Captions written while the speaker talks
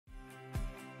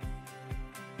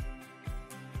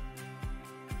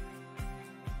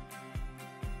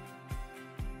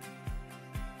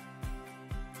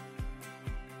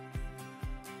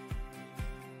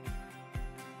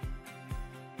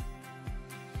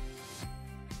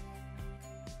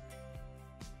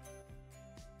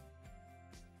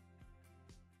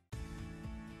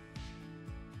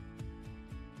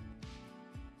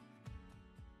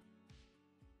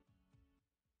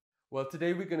Well,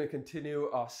 today we're going to continue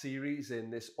our series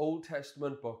in this Old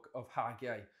Testament book of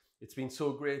Haggai. It's been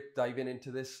so great diving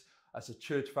into this as a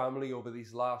church family over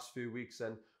these last few weeks,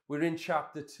 and we're in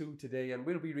chapter 2 today, and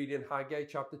we'll be reading Haggai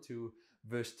chapter 2,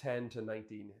 verse 10 to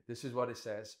 19. This is what it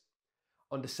says.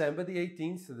 On December the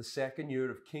 18th of the second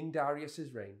year of King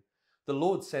Darius's reign, the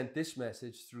Lord sent this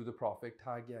message through the prophet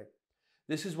Haggai.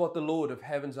 This is what the Lord of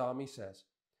heaven's army says.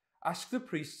 Ask the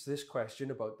priests this question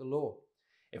about the law.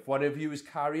 If one of you is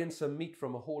carrying some meat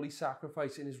from a holy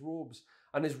sacrifice in his robes,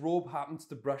 and his robe happens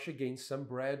to brush against some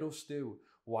bread or stew,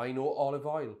 wine or olive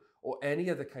oil, or any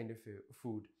other kind of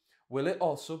food, will it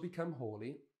also become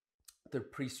holy? The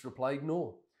priest replied,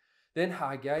 no. Then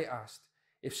Haggai asked,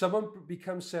 if someone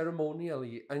becomes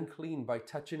ceremonially unclean by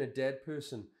touching a dead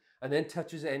person, and then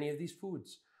touches any of these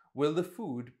foods, will the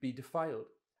food be defiled?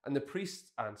 And the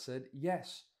priest answered,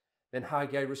 yes. Then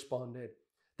Haggai responded,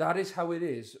 that is how it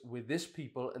is with this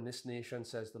people and this nation,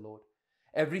 says the Lord.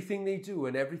 Everything they do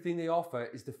and everything they offer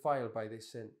is defiled by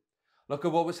this sin. Look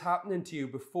at what was happening to you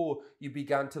before you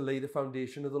began to lay the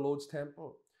foundation of the Lord's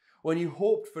temple. When you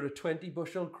hoped for a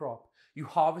 20-bushel crop, you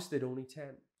harvested only 10.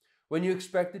 When you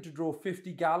expected to draw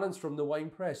 50 gallons from the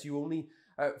winepress, you only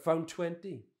found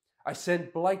 20. I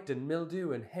sent blight and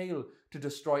mildew and hail to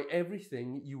destroy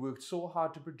everything you worked so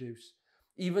hard to produce.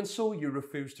 Even so, you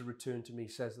refused to return to me,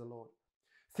 says the Lord.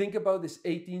 Think about this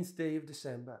 18th day of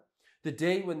December, the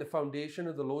day when the foundation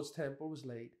of the Lord's temple was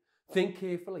laid. Think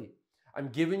carefully. I'm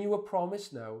giving you a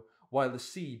promise now while the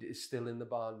seed is still in the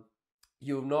barn.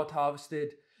 You have not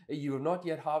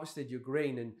yet harvested your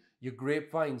grain, and your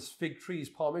grapevines, fig trees,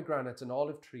 pomegranates, and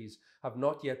olive trees have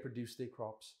not yet produced their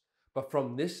crops. But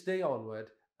from this day onward,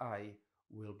 I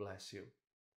will bless you.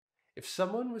 If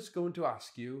someone was going to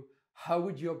ask you, how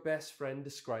would your best friend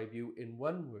describe you in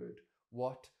one word,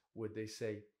 what would they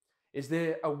say? Is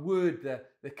there a word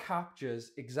that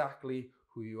captures exactly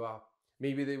who you are?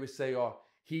 Maybe they would say, oh,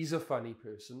 he's a funny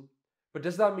person. But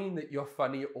does that mean that you're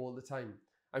funny all the time?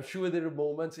 I'm sure there are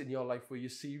moments in your life where you're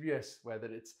serious, whether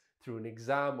it's through an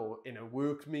exam or in a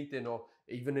work meeting or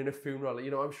even in a funeral.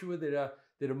 I'm sure there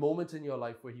are moments in your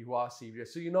life where you are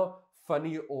serious. So you're not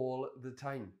funny all the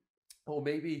time. Or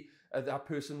maybe that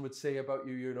person would say about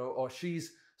you, or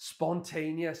she's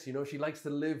spontaneous, she likes to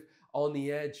live on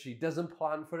the edge. She doesn't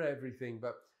plan for everything.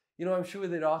 But, I'm sure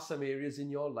there are some areas in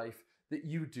your life that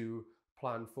you do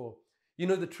plan for.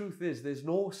 The truth is there's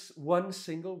no one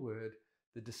single word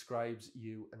that describes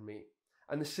you and me.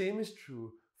 And the same is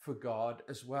true for God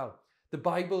as well. The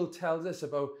Bible tells us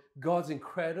about God's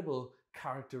incredible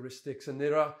characteristics, and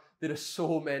there are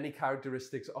so many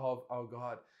characteristics of our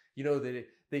God.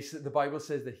 The Bible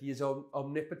says that he is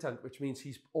omnipotent, which means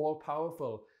he's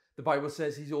all-powerful. The Bible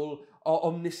says he's all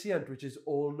omniscient, which is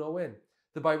all-knowing.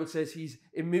 The Bible says he's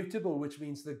immutable, which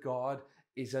means that God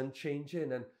is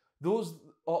unchanging. And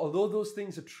although those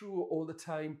things are true all the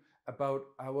time about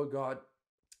our God,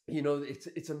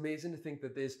 it's amazing to think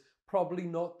that there's probably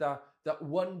not that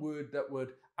one word that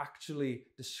would actually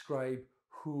describe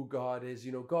who God is.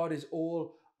 God is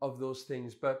all of those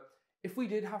things. But if we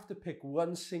did have to pick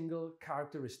one single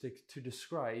characteristic to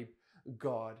describe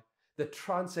God that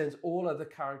transcends all other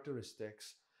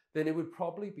characteristics, then it would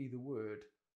probably be the word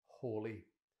holy.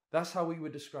 That's how we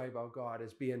would describe our God,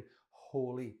 as being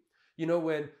holy.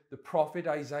 When the prophet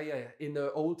Isaiah in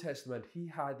the Old Testament, he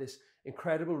had this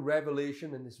incredible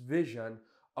revelation and this vision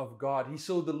of God. He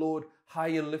saw the Lord high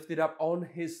and lifted up on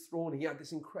his throne. He had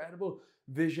this incredible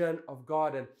vision of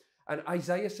God. And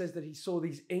Isaiah says that he saw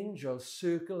these angels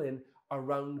circling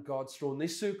around God's throne. They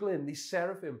circle in, these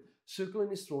seraphim circling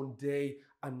his throne day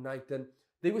and night. And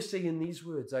they were saying these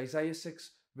words, Isaiah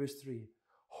 6 verse 3,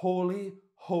 holy,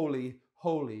 holy,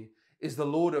 holy is the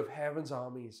Lord of heaven's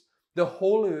armies. The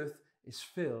whole earth is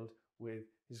filled with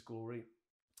his glory.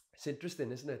 It's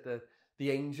interesting, isn't it, that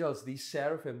the angels, these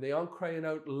seraphim, they aren't crying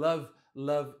out love,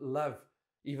 love, love,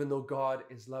 even though God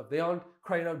is love. They aren't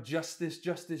crying out justice,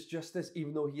 justice, justice,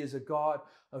 even though he is a God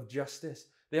of justice.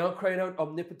 They aren't crying out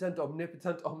omnipotent,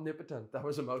 omnipotent, omnipotent. That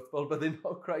was a mouthful, but they're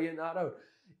not crying that out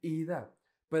either.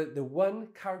 But the one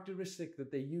characteristic that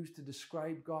they use to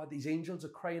describe God, these angels are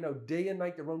crying out day and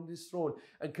night around his throne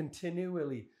and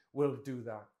continually will do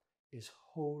that, is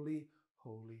holy,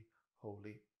 holy,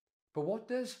 holy. But what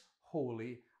does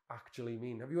holy actually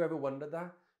mean? Have you ever wondered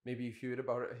that? Maybe you've heard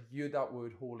about it, you heard that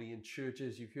word holy in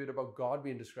churches, you've heard about God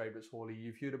being described as holy,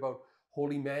 you've heard about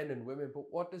holy men and women, but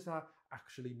what does that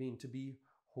actually mean to be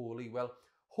holy? Well,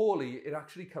 holy, it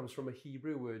actually comes from a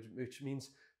Hebrew word which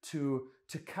means to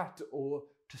cut or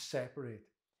to separate.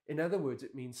 In other words,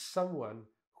 it means someone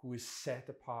who is set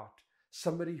apart,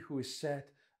 somebody who is set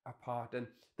apart. And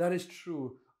that is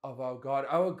true of our God.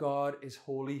 Our God is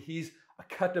holy. He's a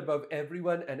cut above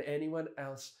everyone and anyone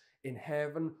else in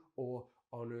heaven or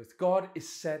on earth. God is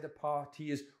set apart.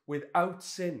 He is without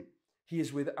sin. He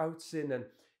is without sin, and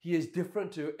he is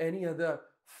different to any other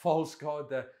false god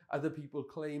that other people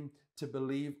claim to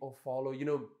believe or follow. You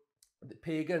know, the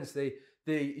pagans, they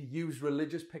use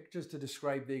religious pictures to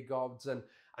describe their gods, and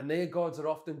their gods are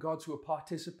often gods who are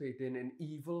participating in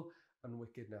evil and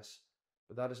wickedness.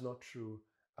 But that is not true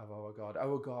of our God.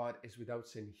 Our God is without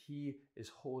sin. He is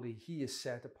holy. He is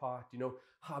set apart. You know,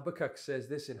 Habakkuk says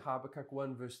this in Habakkuk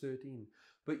 1 verse 13,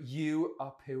 but you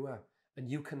are pure and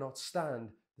you cannot stand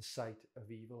the sight of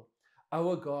evil.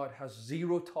 Our God has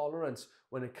zero tolerance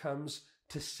when it comes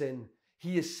to sin.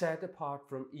 He is set apart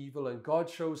from evil, and God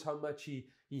shows how much he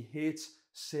hates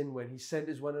sin when he sent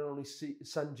his one and only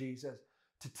son Jesus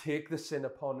to take the sin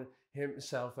upon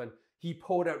himself, and he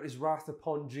poured out his wrath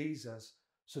upon Jesus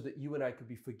so that you and I could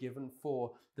be forgiven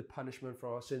for the punishment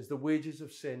for our sins. The wages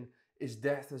of sin is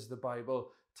death, as the Bible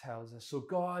tells us. So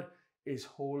God is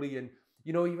holy, and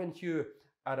you know, even here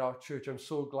at our church, I'm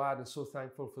so glad and so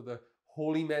thankful for the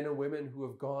holy men and women who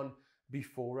have gone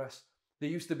before us. There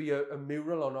used to be a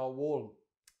mural on our wall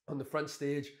on the front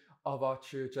stage of our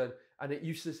church, and it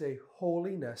used to say,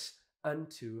 "Holiness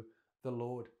unto the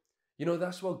Lord." You know,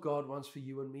 that's what God wants for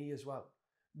you and me as well.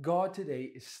 God today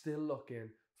is still looking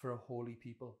for a holy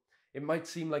people. It might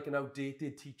seem like an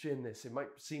outdated teaching this. It might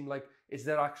seem like, is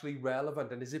that actually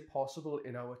relevant, and is it possible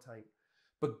in our time?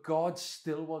 But God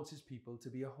still wants his people to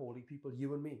be a holy people,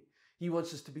 you and me. He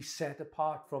wants us to be set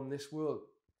apart from this world,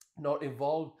 not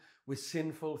involved with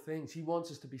sinful things. He wants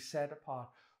us to be set apart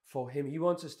for him. He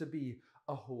wants us to be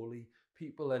a holy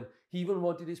people. And he even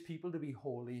wanted his people to be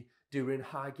holy during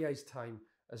Haggai's time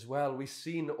as well. We've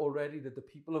seen already that the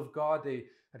people of God, they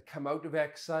had come out of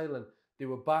exile and they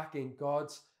were back in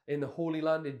the Holy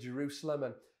Land in Jerusalem,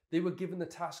 and they were given the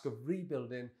task of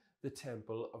rebuilding the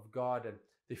temple of God. And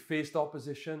they faced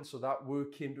opposition, so that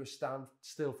work came to a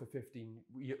standstill for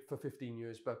 15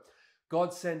 years. But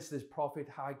God sends this prophet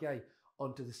Haggai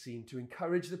onto the scene to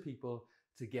encourage the people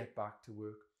to get back to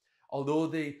work. Although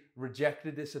they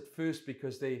rejected this at first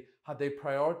because they had their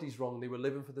priorities wrong, they were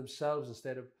living for themselves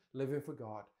instead of living for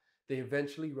God, they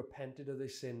eventually repented of their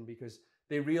sin because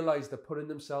they realized that putting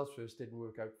themselves first didn't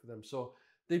work out for them. So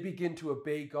they begin to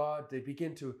obey God. They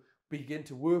begin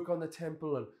to work on the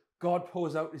temple, and God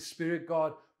pours out his Spirit.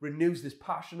 God renews this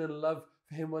passion and love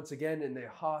for him once again in their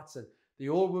hearts, and they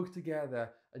all work together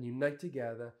and unite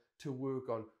together to work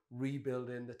on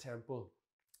rebuilding the temple.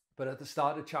 But at the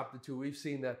start of chapter 2, we've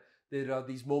seen that there are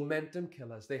these momentum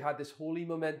killers. They had this holy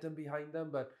momentum behind them,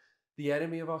 but the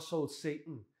enemy of our souls,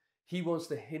 Satan, he wants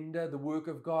to hinder the work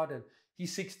of God, and he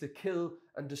seeks to kill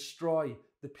and destroy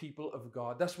the people of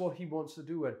God. That's what he wants to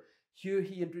do. And here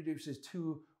he introduces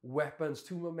two weapons,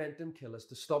 two momentum killers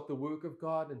to stop the work of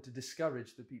God and to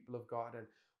discourage the people of God. And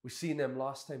we've seen them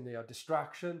last time. They are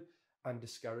distraction and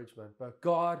discouragement. But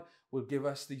God will give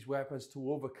us these weapons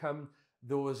to overcome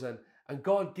those. And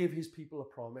God gave his people a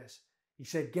promise. He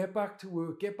said, get back to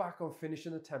work, get back on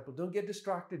finishing the temple. Don't get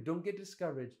distracted, don't get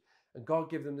discouraged. And God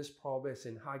gave them this promise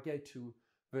in Haggai 2,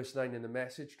 verse 9 in the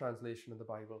Message translation of the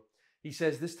Bible. He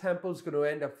says, this temple is going to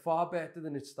end up far better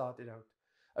than it started out.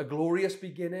 A glorious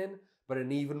beginning, but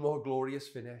an even more glorious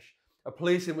finish. A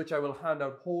place in which I will hand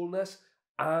out wholeness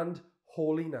and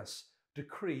holiness.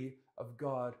 Decree of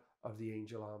God of the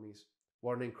angel armies.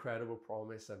 What an incredible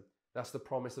promise. And that's the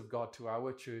promise of God to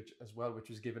our church as well, which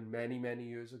was given many, many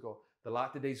years ago. The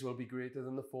latter days will be greater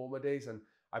than the former days. And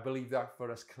I believe that for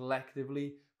us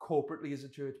collectively, corporately as a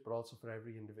church, but also for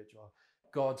every individual.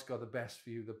 God's got the best for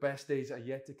you. The best days are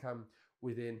yet to come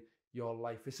within your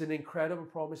life. It's an incredible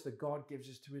promise that God gives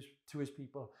us to his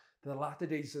people. The latter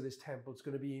days of this temple is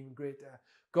going to be even greater.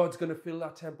 God's going to fill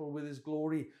that temple with his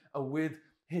glory and with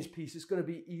his peace. It's going to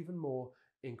be even more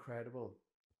incredible.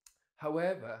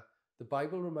 However, the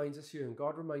Bible reminds us here, and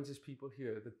God reminds his people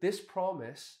here, that this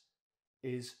promise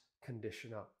is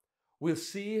conditional. We'll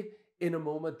see in a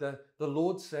moment that the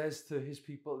Lord says to his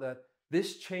people that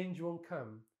this change won't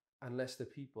come unless the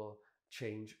people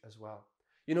change as well.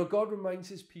 You know, God reminds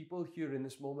his people here in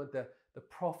this moment that the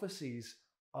prophecies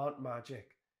aren't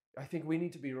magic. I think we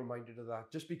need to be reminded of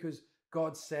that. Just because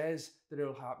God says that it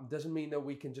will happen doesn't mean that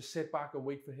we can just sit back and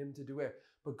wait for him to do it.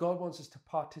 But God wants us to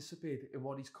participate in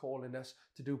what he's calling us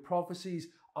to do. Prophecies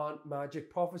aren't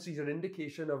magic. Prophecies are an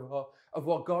indication of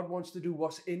what God wants to do,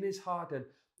 what's in his heart, and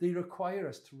they require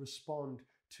us to respond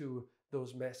to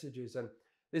those messages. And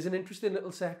there's an interesting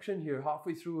little section here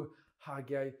halfway through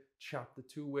Haggai chapter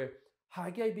 2 where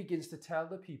Haggai begins to tell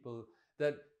the people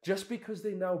that just because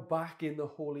they're now back in the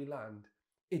Holy Land,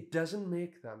 it doesn't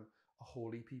make them a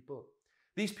holy people.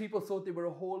 These people thought they were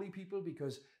a holy people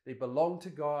because they belonged to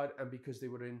God and because they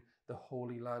were in the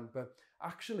Holy Land. But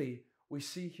actually, we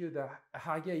see here that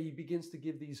Haggai, he begins to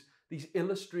give these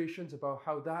illustrations about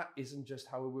how that isn't just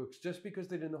how it works. Just because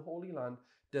they're in the Holy Land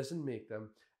doesn't make them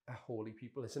a holy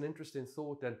people. It's an interesting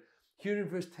thought. And here in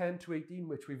verse 10 to 18,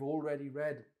 which we've already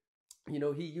read,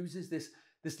 he uses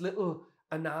this little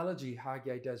analogy,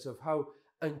 Haggai does, of how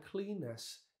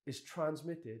uncleanness is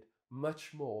transmitted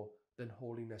much more than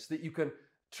holiness. That you can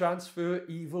transfer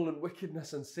evil and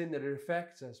wickedness and sin, that it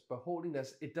affects us, but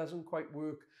holiness, it doesn't quite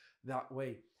work that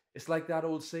way. It's like that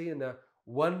old saying that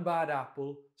one bad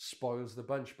apple spoils the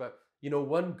bunch, but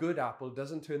one good apple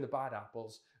doesn't turn the bad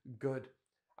apples good.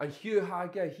 And here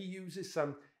Haggai, he uses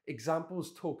some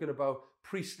examples talking about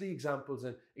priestly examples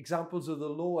and examples of the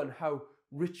law and how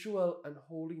ritual and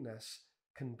holiness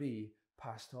can be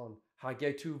passed on.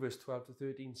 Haggai 2 verse 12 to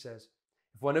 13 says,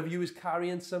 if one of you is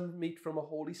carrying some meat from a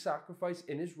holy sacrifice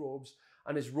in his robes,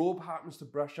 and his robe happens to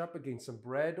brush up against some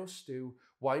bread or stew,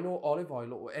 wine or olive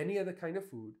oil or any other kind of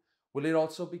food, will it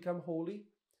also become holy?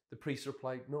 The priest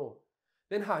replied, no.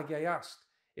 Then Haggai asked,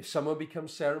 if someone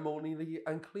becomes ceremonially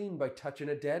unclean by touching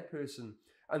a dead person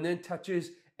and then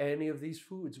touches any of these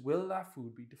foods, will that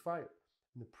food be defiled?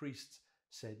 And the priest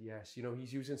said yes.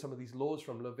 He's using some of these laws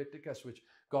from Leviticus, which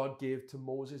God gave to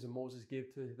Moses and Moses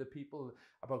gave to the people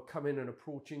about coming and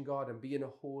approaching God and being a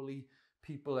holy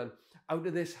people. And out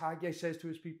of this, Haggai says to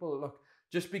his people, look,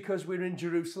 just because we're in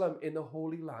Jerusalem in the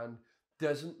Holy Land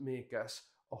doesn't make us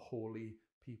a holy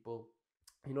people.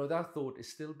 That thought is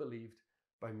still believed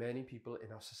by many people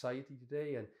in our society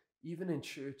today and even in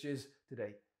churches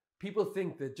today. People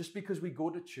think that just because we go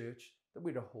to church that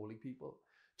we're a holy people.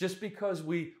 Just because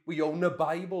we own a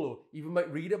Bible or even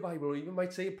might read a Bible or even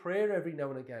might say a prayer every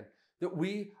now and again, that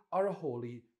we are a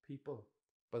holy people.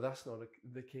 But that's not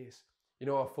the case.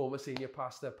 Our former senior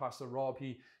pastor, Pastor Rob,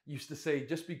 he used to say,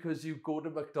 just because you go to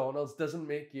McDonald's doesn't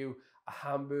make you a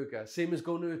hamburger. Same as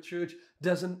going to a church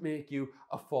doesn't make you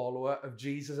a follower of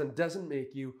Jesus and doesn't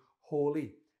make you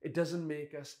holy. It doesn't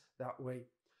make us that way.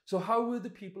 So how were the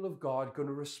people of God going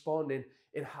to respond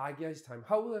in Haggai's time?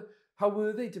 How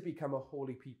were they to become a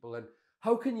holy people? And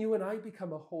how can you and I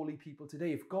become a holy people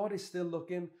today? If God is still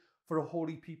looking for a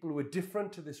holy people who are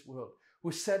different to this world, who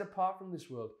are set apart from this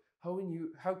world, how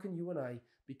can you and I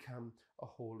become a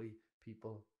holy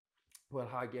people? Well,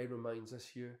 Haggai reminds us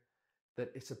here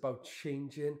that it's about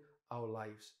changing our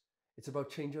lives. It's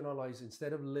about changing our lives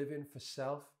instead of living for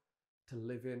self to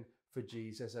living for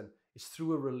Jesus. And it's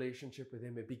through a relationship with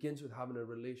him. It begins with having a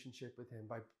relationship with him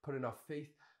by putting our faith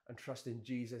and trust in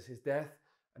Jesus, his death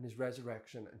and his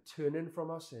resurrection, and turning from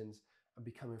our sins and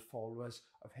becoming followers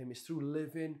of him. It's through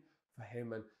living for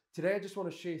him. And today I just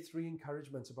want to share 3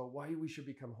 encouragements about why we should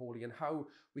become holy and how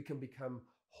we can become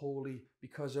holy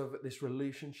because of this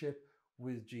relationship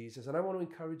with Jesus. And I want to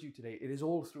encourage you today, it is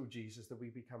all through Jesus that we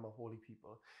become a holy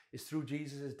people. It's through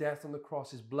Jesus' death on the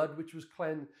cross, his blood which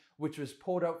was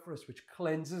poured out for us, which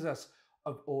cleanses us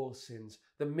of all sins,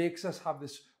 that makes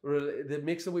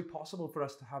the way possible for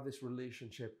us to have this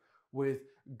relationship with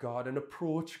God and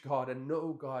approach God and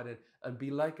know God and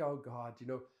be like our God.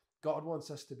 God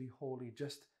wants us to be holy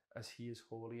just as he is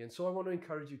holy. And so I want to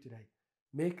encourage you today,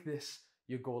 make this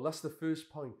your goal. That's the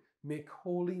first point. Make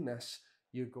holiness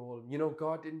your goal.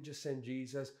 God didn't just send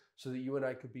Jesus so that you and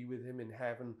I could be with him in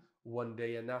heaven one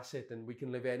day and that's it, and we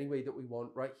can live any way that we want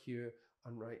right here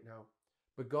and right now.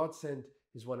 But God sent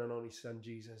his one and only son,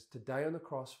 Jesus, to die on the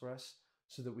cross for us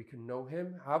so that we can know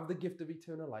him, have the gift of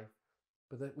eternal life,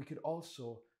 but that we could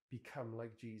also become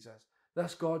like Jesus.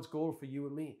 That's God's goal for you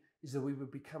and me, is that we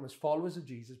would become, as followers of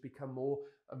Jesus, become more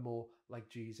and more like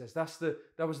Jesus.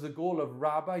 That was the goal of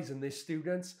rabbis and their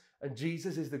students, and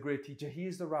Jesus is the great teacher. He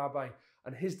is the rabbi,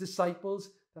 and his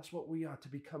disciples, that's what we are, to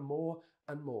become more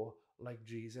and more like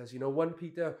Jesus. 1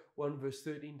 Peter 1 verse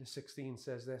 13 to 16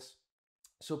 says this,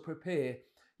 so prepare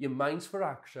your minds for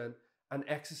action and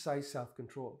exercise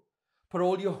self-control. Put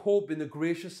all your hope in the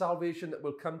gracious salvation that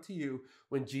will come to you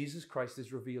when Jesus Christ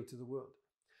is revealed to the world.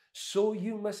 So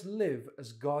you must live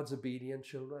as God's obedient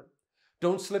children.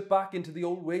 Don't slip back into the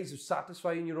old ways of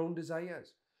satisfying your own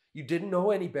desires. You didn't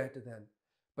know any better then,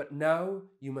 but now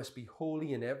you must be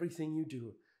holy in everything you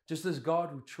do, just as God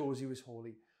who chose you is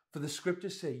holy. For the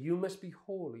scriptures say, you must be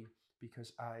holy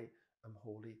because I am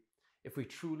holy. If we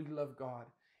truly love God,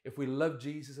 if we love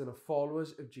Jesus and are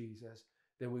followers of Jesus,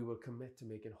 then we will commit to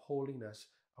making holiness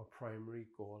our primary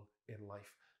goal in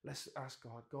life. Let's ask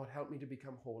God, God, help me to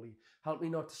become holy. Help me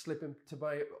not to slip into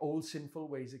my old sinful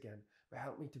ways again, but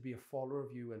help me to be a follower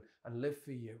of you and live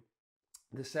for you.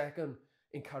 The second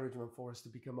encouragement for us to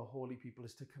become a holy people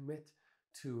is to commit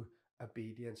to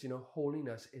obedience. You know,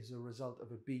 holiness is a result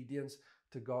of obedience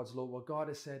to God's law. What God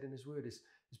has said in his word is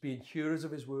being hearers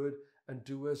of his word and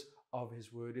doers of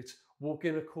his word. It's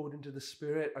walking according to the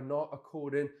Spirit and not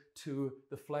according to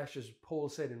the flesh, as Paul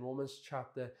said in Romans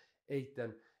chapter 8.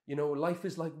 And, you know, life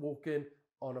is like walking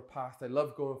on a path. I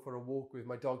love going for a walk with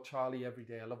my dog Charlie every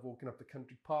day. I love walking up the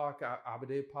country park,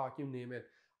 Aberdeen Park, you name it.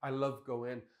 I love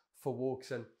going for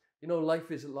walks. And, you know,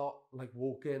 life is a lot like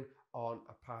walking on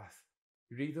a path.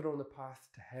 You're either on the path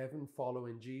to heaven,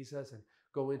 following Jesus and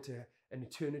go into an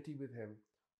eternity with him,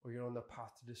 or you're on the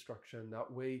path to destruction,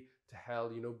 that way to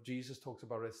hell. You know, Jesus talks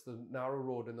about it's the narrow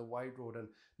road and the wide road, and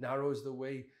narrow is the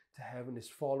way to heaven, is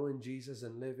following Jesus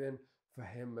and living for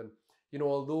him. And, you know,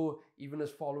 although even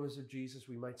as followers of Jesus,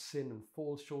 we might sin and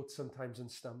fall short sometimes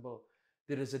and stumble,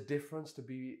 there is a difference to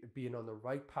being on the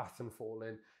right path and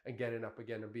falling and getting up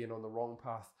again, and being on the wrong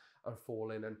path and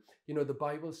falling. And, you know, the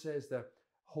Bible says that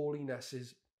holiness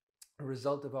is a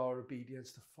result of our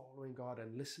obedience to following God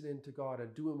and listening to God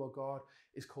and doing what God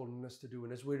is calling us to do.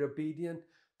 And as we're obedient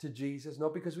to Jesus,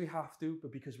 not because we have to,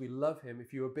 but because we love him.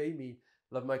 If you obey me,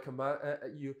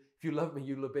 if you love me,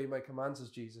 you'll obey my commands, as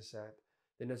Jesus said.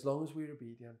 Then as long as we're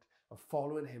obedient and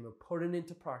following him and putting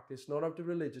into practice, not out of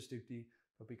religious duty,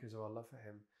 but because of our love for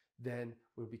him, then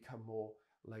we'll become more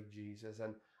like Jesus.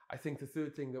 And I think the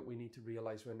third thing that we need to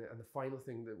realize and the final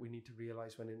thing that we need to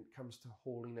realize when it comes to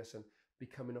holiness and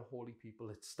becoming a holy people,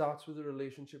 it starts with a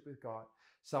relationship with God,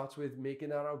 starts with making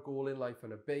that our goal in life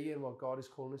and obeying what God is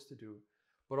calling us to do.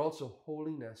 But also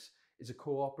holiness is a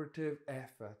cooperative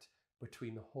effort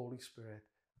between the Holy Spirit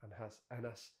and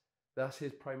us. That's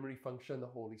his primary function, the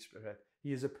Holy Spirit.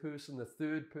 He is a person, the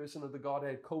third person of the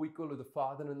Godhead, co-equal with the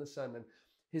Father and the Son. And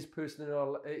his person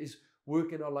his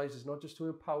work in our lives is not just to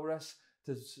empower us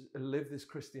to live this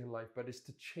Christian life, but it's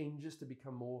to change us to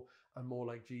become more and more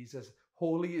like Jesus.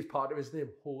 Holy is part of his name,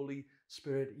 Holy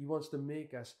Spirit. He wants to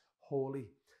make us holy.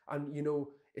 And, you know,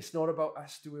 it's not about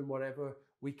us doing whatever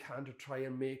we can to try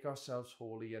and make ourselves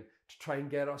holy and to try and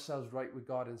get ourselves right with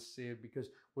God and saved, because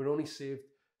we're only saved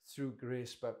through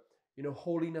grace. But, you know,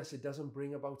 holiness, it doesn't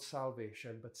bring about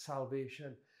salvation, but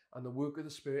salvation and the work of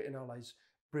the Spirit in our lives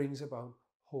brings about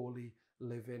holy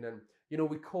living. And, you know,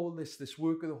 we call this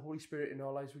work of the Holy Spirit in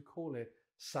our lives, we call it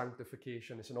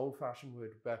sanctification. It's an old-fashioned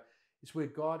word, but it's where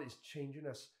God is changing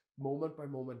us moment by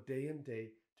moment, day and day,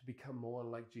 to become more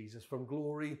like Jesus, from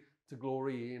glory to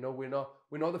glory. You know, we're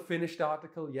not the finished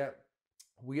article yet.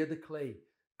 We are the clay.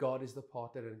 God is the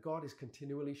potter, and God is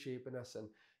continually shaping us, and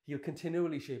he'll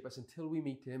continually shape us until we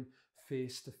meet him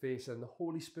face to face. And the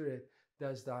Holy Spirit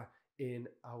does that in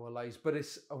our lives. But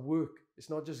it's a work. It's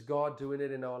not just God doing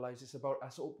it in our lives. It's about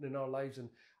us opening our lives and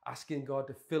asking God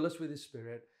to fill us with his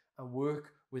Spirit and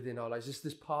work within our lives. It's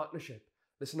this partnership.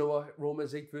 Listen to what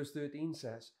Romans 8 verse 13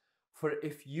 says. For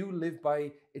if you live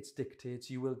by its dictates,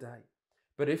 you will die.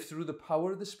 But if through the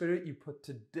power of the Spirit you put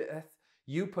to death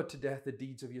the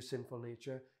deeds of your sinful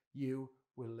nature, you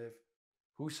will live.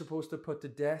 Who's supposed to put to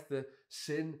death the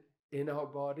sin in our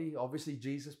body? Obviously,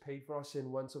 Jesus paid for our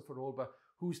sin once and for all, but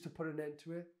who's to put an end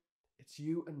to it? It's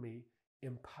you and me,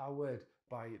 empowered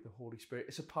by the Holy Spirit.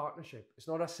 It's a partnership. It's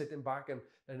not us sitting back and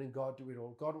letting God do it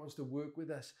all. God wants to work with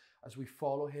us as we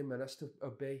follow him and us to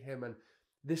obey him. And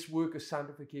this work of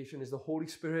sanctification is the Holy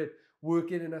Spirit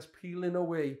working in us, peeling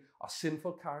away our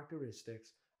sinful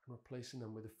characteristics and replacing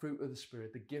them with the fruit of the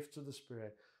Spirit, the gifts of the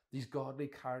Spirit, these godly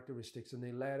characteristics,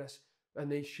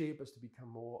 and they shape us to become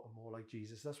more and more like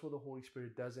Jesus. That's what the Holy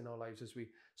Spirit does in our lives as we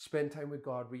spend time with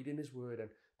God, reading his word, and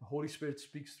the Holy Spirit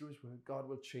speaks through his word. God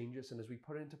will change us, and as we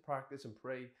put it into practice and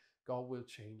pray, God will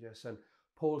change us. And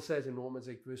Paul says in Romans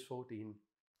 8 verse 14,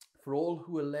 for all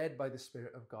who are led by the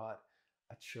Spirit of God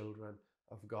are children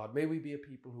of God. May we be a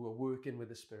people who are working with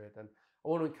the Spirit. And I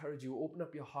want to encourage you, open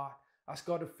up your heart. Ask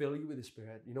God to fill you with the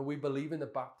Spirit. You know, we believe in the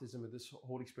baptism of the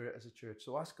Holy Spirit as a church.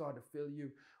 So ask God to fill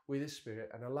you with his Spirit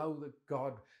and allow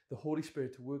the Holy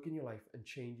Spirit to work in your life and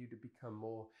change you to become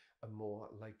more and more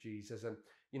like Jesus. And,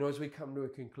 you know, as we come to a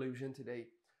conclusion today,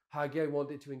 Haggai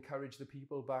wanted to encourage the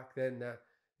people back then that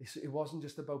it wasn't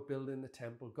just about building the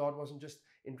temple. God wasn't just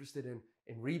interested in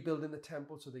rebuilding the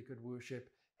temple so they could worship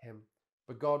him.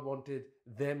 But God wanted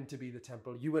them to be the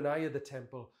temple. You and I are the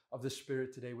temple of the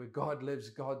Spirit today, where God lives,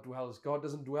 God dwells. God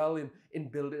doesn't dwell in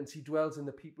buildings. He dwells in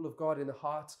the people of God, in the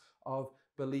hearts of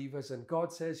believers. And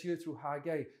God says here through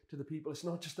Haggai to the people, it's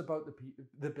not just about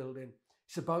the building.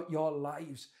 It's about your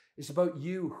lives. It's about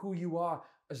you, who you are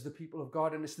as the people of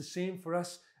God. And it's the same for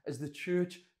us as the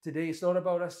church today. It's not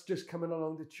about us just coming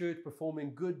along to church,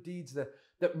 performing good deeds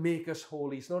that make us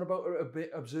holy. It's not about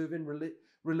observing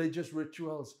religious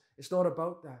rituals. It's not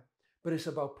about that, but it's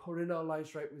about putting our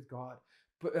lives right with God,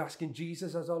 but asking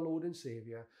Jesus as our Lord and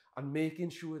Savior, and making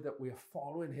sure that we are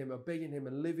following him, obeying him,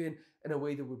 and living in a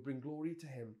way that would bring glory to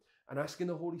him, and asking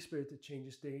the Holy Spirit to change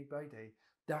us day by day.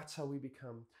 That's how we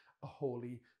become a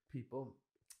holy people.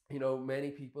 You know,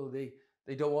 many people, they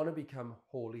don't want to become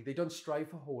holy. They don't strive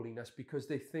for holiness because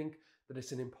they think that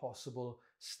it's an impossible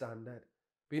standard.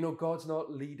 But you know, God's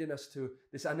not leading us to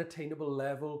this unattainable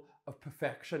level of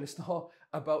perfection. It's not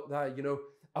about that. You know,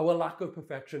 our lack of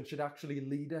perfection should actually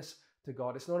lead us to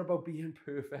God. It's not about being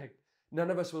perfect.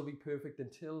 None of us will be perfect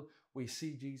until we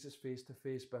see Jesus face to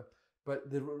face.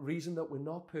 But the reason that we're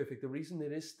not perfect, the reason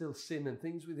there is still sin and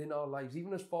things within our lives,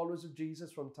 even as followers of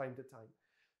Jesus from time to time,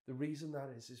 the reason that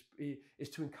is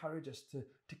to encourage us to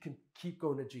keep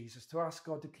going to Jesus, to ask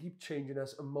God to keep changing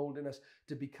us and molding us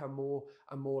to become more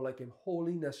and more like him.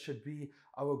 Holiness should be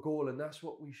our goal, and that's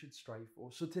what we should strive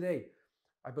for. So today,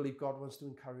 I believe God wants to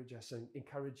encourage us and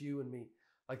encourage you and me,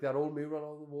 like that old mural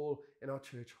on the wall in our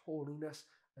church, holiness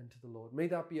unto the Lord. May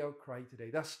that be our cry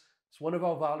today. It's one of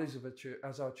our values of a church,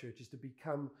 as our church, is to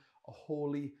become a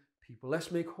holy people.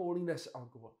 Let's make holiness our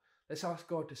goal. Let's ask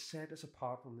God to set us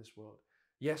apart from this world.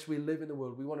 Yes, we live in the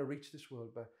world. We want to reach this world,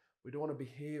 but we don't want to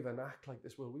behave and act like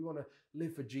this world. We want to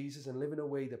live for Jesus and live in a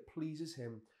way that pleases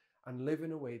him, and live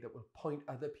in a way that will point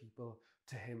other people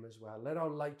to him as well. Let our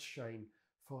light shine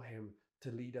for him to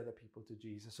lead other people to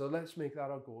Jesus. So let's make that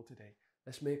our goal today.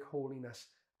 Let's make holiness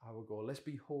our goal. Let's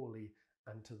be holy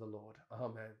unto the Lord.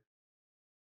 Amen.